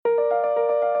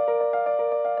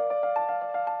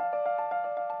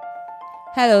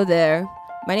Hello there.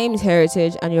 My name is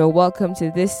Heritage, and you're welcome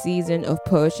to this season of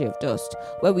Poetry of Dust,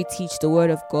 where we teach the Word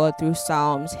of God through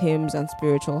psalms, hymns, and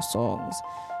spiritual songs.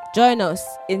 Join us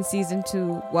in season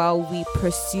 2 while we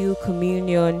pursue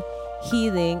communion,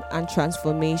 healing, and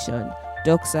transformation.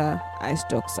 Doxa is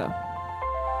Doxa.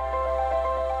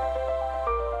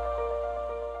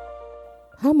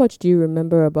 How much do you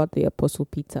remember about the Apostle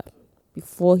Peter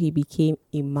before he became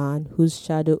a man whose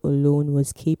shadow alone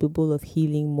was capable of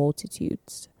healing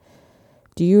multitudes?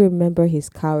 Do you remember his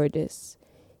cowardice,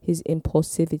 his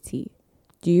impulsivity?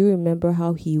 Do you remember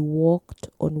how he walked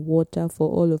on water for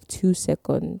all of 2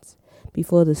 seconds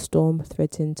before the storm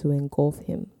threatened to engulf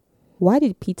him? Why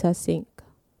did Peter sink?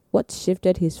 What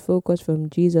shifted his focus from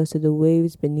Jesus to the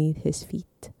waves beneath his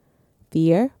feet?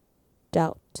 Fear?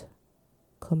 Doubt?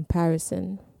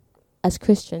 Comparison? As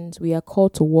Christians, we are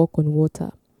called to walk on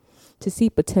water, to see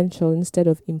potential instead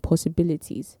of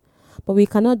impossibilities. But we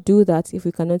cannot do that if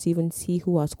we cannot even see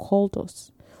who has called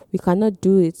us. We cannot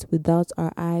do it without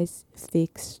our eyes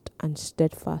fixed and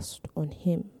steadfast on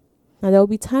Him. Now, there will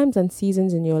be times and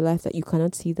seasons in your life that you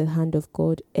cannot see the hand of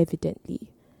God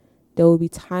evidently. There will be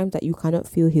times that you cannot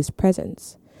feel His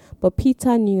presence. But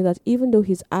Peter knew that even though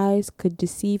his eyes could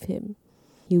deceive him,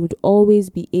 he would always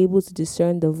be able to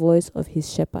discern the voice of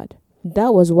his shepherd.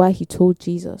 That was why he told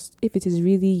Jesus, "If it is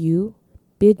really you,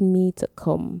 bid me to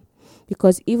come."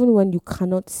 Because even when you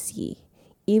cannot see,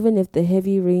 even if the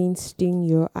heavy rains sting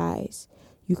your eyes,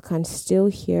 you can still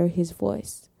hear his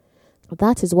voice.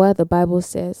 That is why the Bible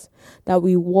says that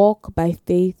we walk by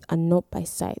faith and not by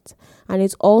sight. And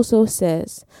it also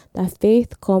says that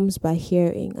faith comes by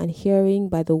hearing, and hearing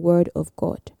by the word of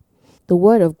God. The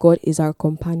word of God is our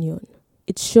companion.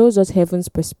 It shows us heaven's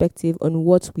perspective on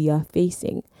what we are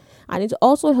facing. And it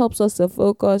also helps us to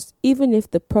focus even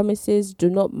if the promises do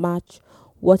not match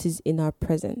what is in our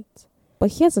present.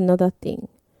 But here's another thing.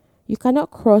 You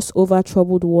cannot cross over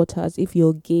troubled waters if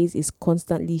your gaze is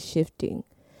constantly shifting.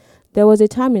 There was a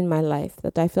time in my life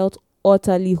that I felt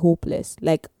utterly hopeless,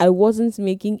 like I wasn't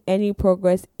making any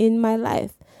progress in my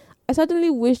life. I suddenly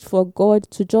wished for God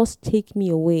to just take me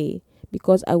away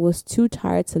because I was too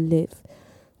tired to live,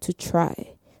 to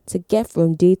try, to get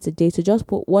from day to day, to just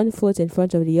put one foot in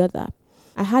front of the other.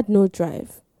 I had no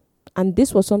drive, and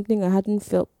this was something I hadn't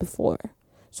felt before.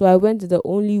 So I went to the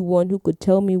only one who could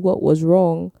tell me what was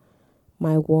wrong,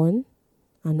 my one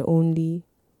and only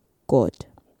God.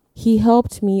 He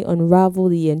helped me unravel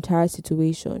the entire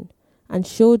situation and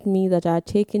showed me that I had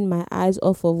taken my eyes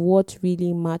off of what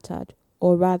really mattered,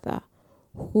 or rather,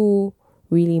 who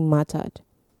really mattered.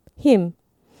 Him,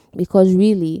 because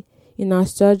really, in our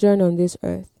sojourn on this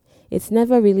earth, it's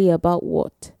never really about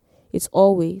what, it's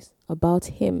always about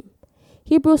Him.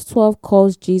 Hebrews 12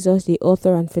 calls Jesus the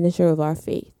author and finisher of our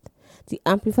faith. The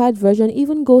Amplified Version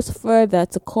even goes further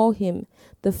to call Him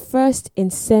the first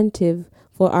incentive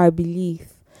for our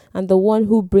belief and the one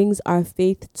who brings our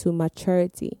faith to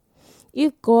maturity.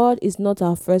 If God is not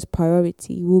our first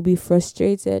priority, we'll be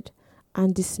frustrated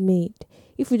and dismayed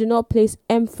if we do not place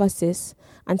emphasis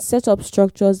and set up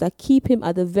structures that keep Him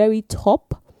at the very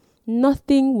top.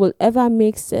 Nothing will ever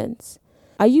make sense.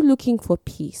 Are you looking for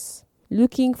peace?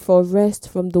 Looking for rest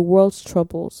from the world's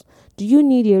troubles? Do you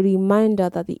need a reminder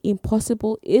that the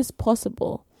impossible is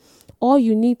possible? All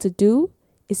you need to do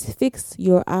is fix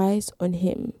your eyes on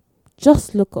Him.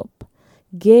 Just look up.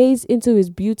 Gaze into His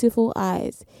beautiful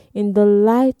eyes in the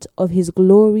light of His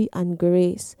glory and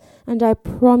grace. And I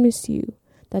promise you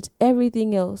that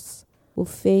everything else will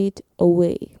fade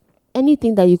away.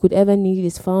 Anything that you could ever need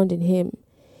is found in Him.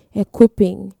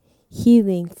 Equipping,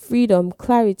 healing, freedom,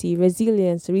 clarity,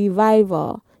 resilience,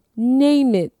 revival,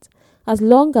 name it. As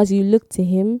long as you look to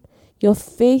Him, your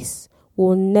face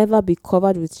will never be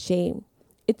covered with shame.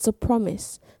 It's a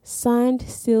promise, signed,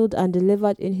 sealed, and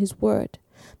delivered in His word.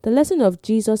 The lesson of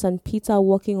Jesus and Peter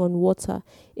walking on water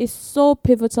is so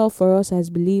pivotal for us as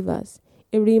believers.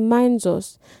 It reminds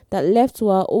us that left to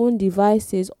our own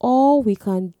devices, all we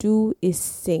can do is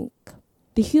sink.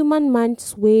 The human mind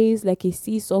sways like a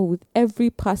seesaw with every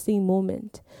passing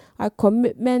moment. Our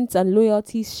commitments and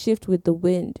loyalties shift with the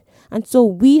wind. And so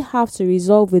we have to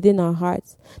resolve within our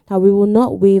hearts that we will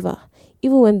not waver,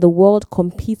 even when the world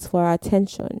competes for our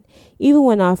attention, even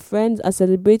when our friends are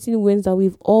celebrating wins that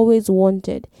we've always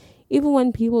wanted, even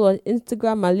when people on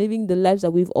Instagram are living the lives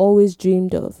that we've always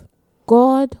dreamed of.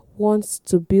 God wants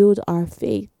to build our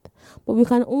faith, but we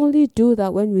can only do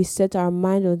that when we set our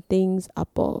mind on things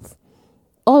above.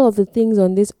 All of the things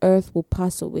on this earth will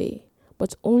pass away,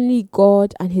 but only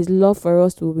God and His love for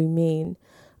us will remain.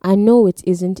 I know it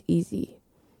isn't easy.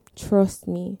 Trust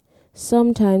me,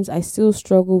 sometimes I still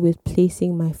struggle with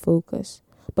placing my focus,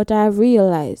 But I have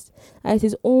realized that it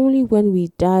is only when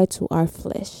we die to our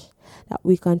flesh that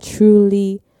we can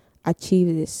truly achieve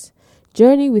this.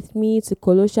 Journey with me to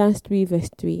Colossians 3 verse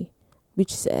 3,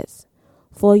 which says,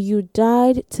 "For you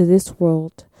died to this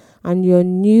world, and your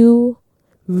new,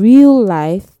 real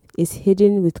life is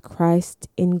hidden with Christ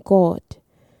in God."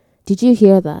 Did you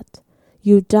hear that?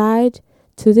 You died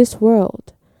to this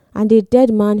world, and a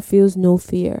dead man feels no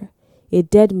fear. A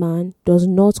dead man does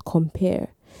not compare.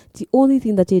 The only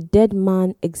thing that a dead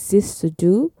man exists to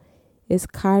do is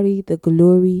carry the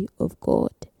glory of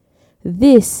God.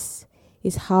 This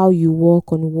is how you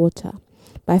walk on water.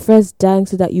 By first dying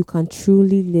so that you can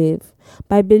truly live.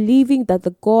 By believing that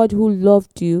the God who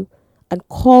loved you and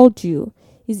called you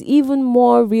is even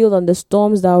more real than the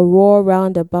storms that roar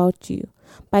round about you.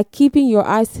 By keeping your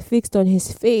eyes fixed on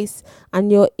his face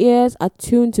and your ears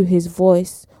attuned to his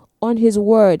voice, on his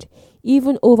word,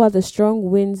 even over the strong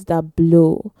winds that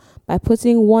blow. By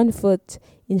putting one foot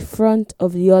in front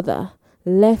of the other,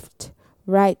 left,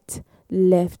 right,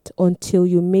 left, until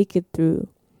you make it through.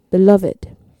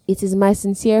 Beloved, it is my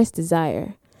sincerest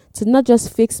desire to not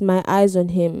just fix my eyes on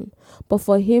him, but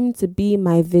for him to be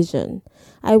my vision.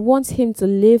 I want him to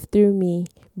live through me,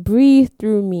 breathe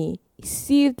through me,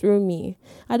 see through me.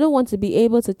 I don't want to be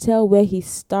able to tell where he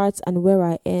starts and where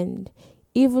I end,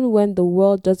 even when the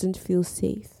world doesn't feel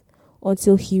safe,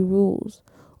 until he rules,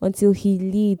 until he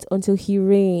leads, until he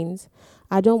reigns.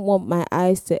 I don't want my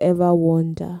eyes to ever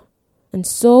wander. And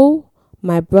so,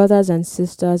 my brothers and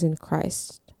sisters in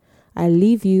Christ, I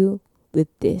leave you with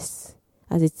this,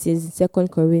 as it says in 2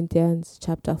 Corinthians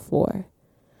chapter 4.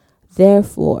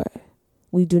 Therefore,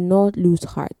 we do not lose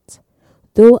heart.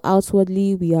 Though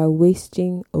outwardly we are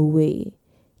wasting away,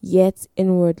 yet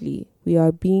inwardly we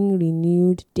are being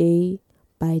renewed day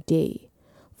by day.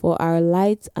 For our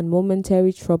light and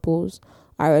momentary troubles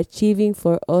are achieving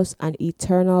for us an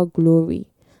eternal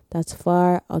glory that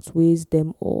far outweighs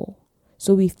them all.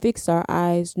 So we fix our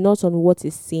eyes not on what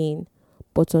is seen,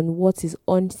 but on what is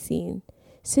unseen,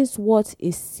 since what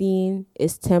is seen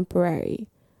is temporary,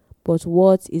 but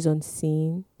what is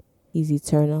unseen is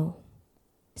eternal.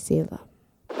 Selah.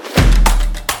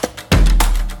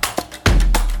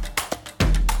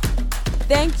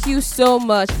 Thank you so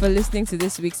much for listening to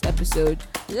this week's episode.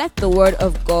 Let the word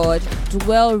of God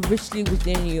dwell richly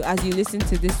within you as you listen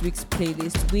to this week's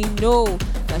playlist. We know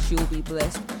that you will be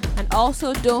blessed. And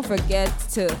also don't forget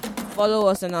to follow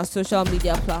us on our social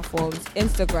media platforms,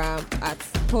 Instagram at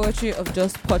Poetry of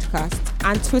Just Podcast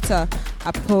and Twitter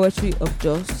at Poetry of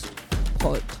Just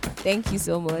Pod. Thank you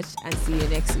so much and see you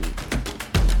next week.